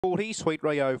$40, Sweet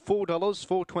Rio $4,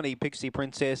 $4.20 Pixie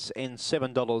Princess, and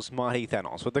 $7 Mighty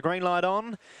Thanos. With the green light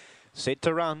on, set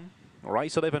to run.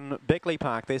 Race 11, Beckley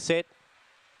Park, they're set.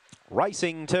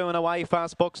 Racing 2 and away,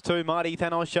 fast box 2, Mighty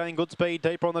Thanos showing good speed,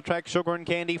 deeper on the track, Sugar and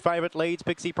Candy, favourite leads,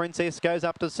 Pixie Princess goes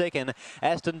up to second,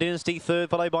 Aston Dynasty third,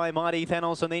 followed by Mighty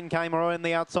Thanos, and then came around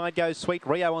the outside, goes Sweet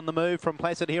Rio on the move from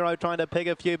Placid Hero, trying to peg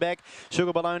a few back,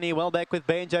 Sugar Baloney well back with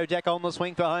Banjo Jack on the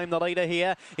swing for home. The leader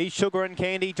here is Sugar and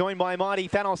Candy, joined by Mighty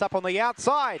Thanos up on the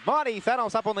outside. Mighty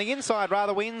Thanos up on the inside,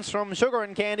 rather wins from Sugar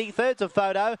and Candy, third's a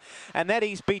photo, and that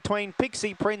is between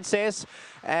Pixie Princess,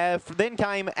 then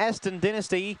came Aston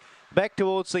Dynasty. Back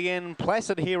towards the end,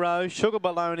 Placid Hero, Sugar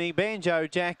Baloney, Banjo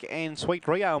Jack and Sweet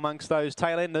Rio amongst those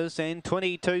tail enders. And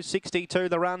 22.62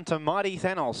 the run to Mighty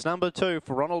Thanos, number 2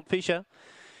 for Ronald Fisher.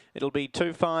 It'll be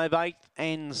 2, 5, 8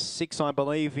 and 6, I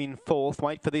believe, in fourth.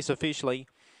 Wait for this officially.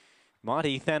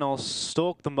 Mighty Thanos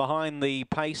stalked them behind the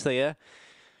pace there.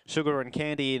 Sugar and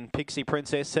Candy and Pixie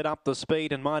Princess set up the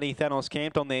speed, and Mighty Thanos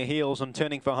camped on their heels and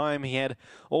turning for home. He had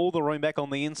all the room back on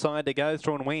the inside to go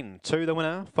through and win. 2 the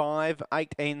winner, 5,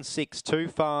 8 and 6. 2,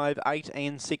 5, 8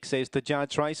 and 6 says the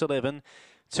judge. Race 11,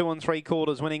 2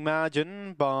 3/4 winning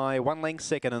margin by 1 length,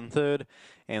 second and third.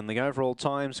 And the overall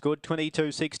time's good,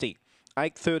 22.60.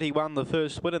 8.31 the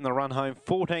first win, and the run home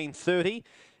 14.30.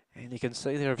 And you can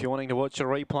see there, if you're wanting to watch a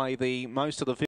replay, the most of the